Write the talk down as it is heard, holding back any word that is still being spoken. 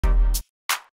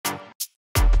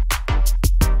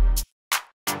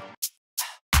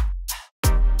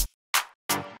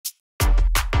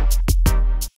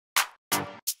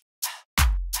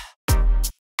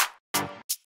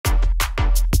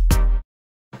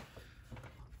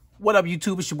What up,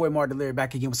 YouTube? It's your boy MarcDelyric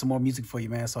back again with some more music for you,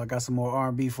 man. So I got some more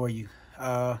R&B for you.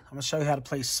 I'm going to show you how to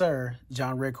play Sir,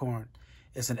 John REDCORN.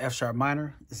 It's an F sharp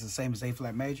minor. It's the same as A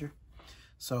flat major.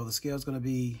 So the scale is going to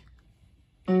be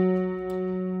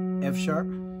F sharp,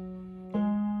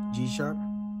 G sharp,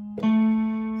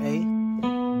 A,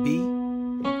 B,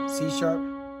 C sharp,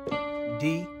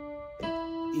 D,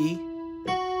 E,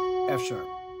 F sharp.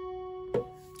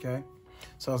 Okay?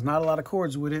 So it's not a lot of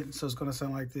chords with it, so it's going to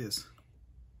sound like this.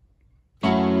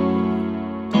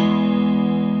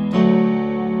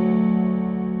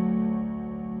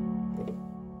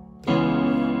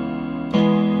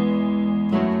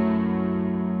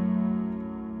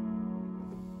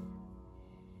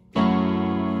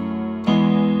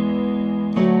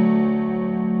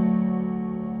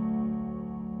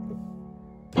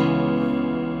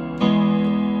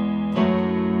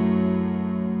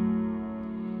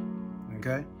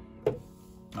 Okay.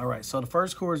 All right. So the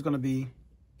first chord is going to be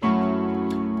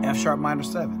F sharp minor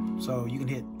 7. So you can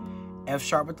hit F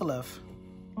sharp with the left,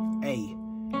 A,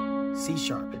 C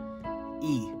sharp,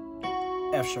 E,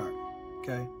 F sharp.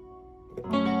 Okay.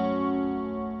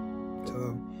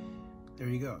 So there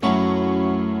you go.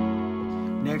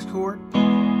 Next chord,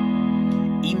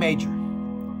 E major,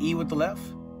 E with the left,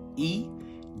 E,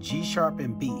 G sharp,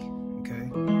 and B. Okay.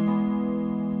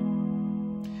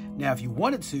 Now, if you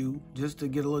wanted to, just to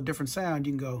get a little different sound,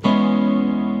 you can go,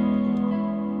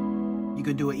 you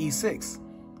can do an E6,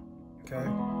 okay?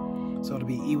 So it'll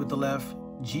be E with the left,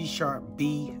 G sharp,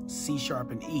 B, C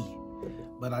sharp, and E.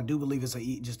 But I do believe it's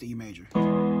just an E major.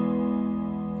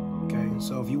 Okay,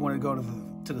 so if you want to go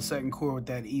to the second chord with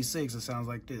that E6, it sounds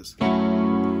like this. Yeah,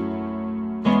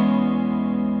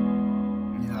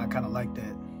 I kind of like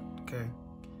that, okay?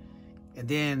 And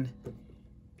then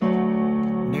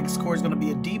next chord is going to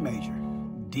be a D major.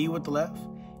 D with the left,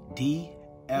 D,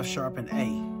 F sharp, and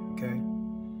A, okay?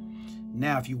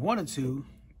 Now, if you wanted to,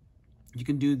 you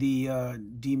can do the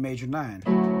D major 9.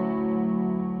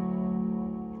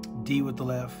 D with the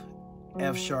left,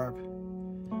 F sharp,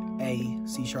 A,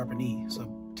 C sharp, and E. So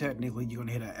technically, you're going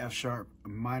to hit an F sharp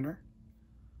minor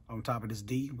on top of this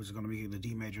D, which is going to be the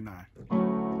D major 9.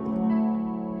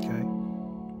 Okay?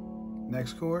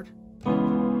 Next chord.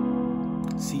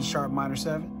 C sharp minor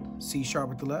 7, C sharp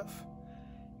with the left,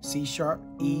 C sharp,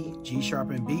 E, G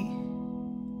sharp, and B.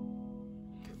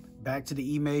 Back to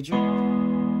the E major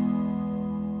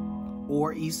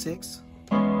or E6,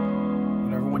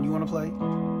 whatever one you want to play.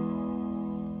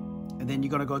 And then you're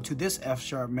going to go to this F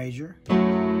sharp major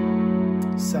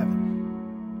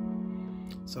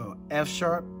 7. So F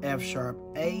sharp, A,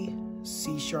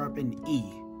 C sharp, and E.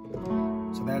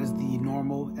 So that is the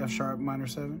normal F sharp minor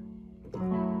 7.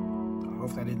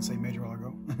 Hopefully I didn't say major a while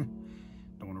ago.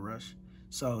 Don't want to rush.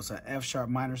 So it's an F sharp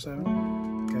minor 7.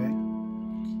 Okay.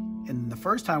 And the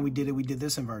first time we did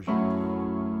this inversion.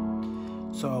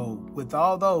 So with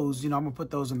all those, I'm going to put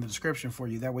those in the description for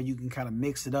you. That way you can kind of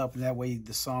mix it up, and that way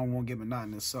the song won't get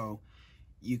monotonous. So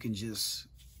you can just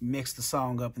mix the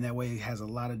song up, and that way it has a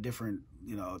lot of different,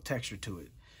 texture to it.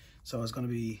 So it's going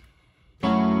to be...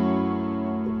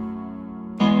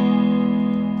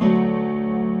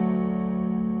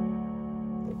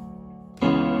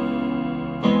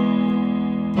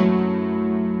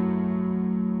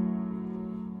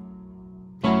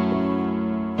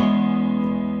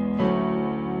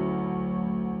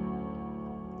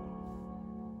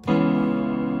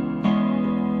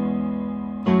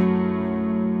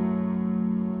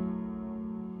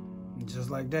 just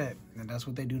like that. And that's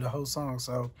what they do the whole song.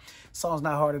 So song's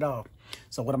not hard at all.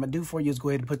 So what I'm gonna do for you is go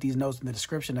ahead and put these notes in the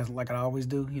description, as like I always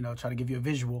do, try to give you a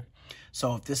visual.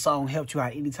 So if this song helped you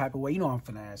out any type of way, I'm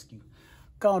finna ask you,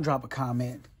 go and drop a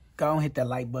comment, go and hit that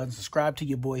like button, subscribe to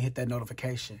your boy, hit that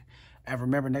notification. And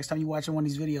remember, next time you're watching one of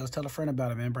these videos, tell a friend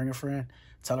about it, man. Bring a friend,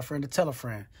 tell a friend to tell a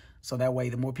friend. So that way,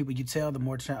 the more people you tell, the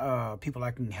more people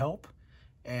I can help,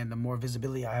 and the more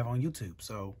visibility I have on YouTube.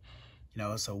 So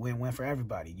it's a win-win for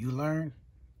everybody. You learn,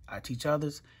 I teach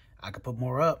others, I can put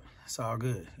more up. It's all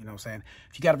good. You know what I'm saying?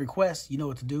 If you got a request, you know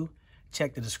what to do.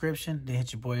 Check the description, then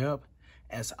hit your boy up.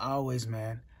 As always,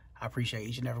 man, I appreciate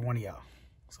each and every one of y'all.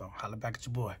 So holla back at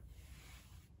your boy.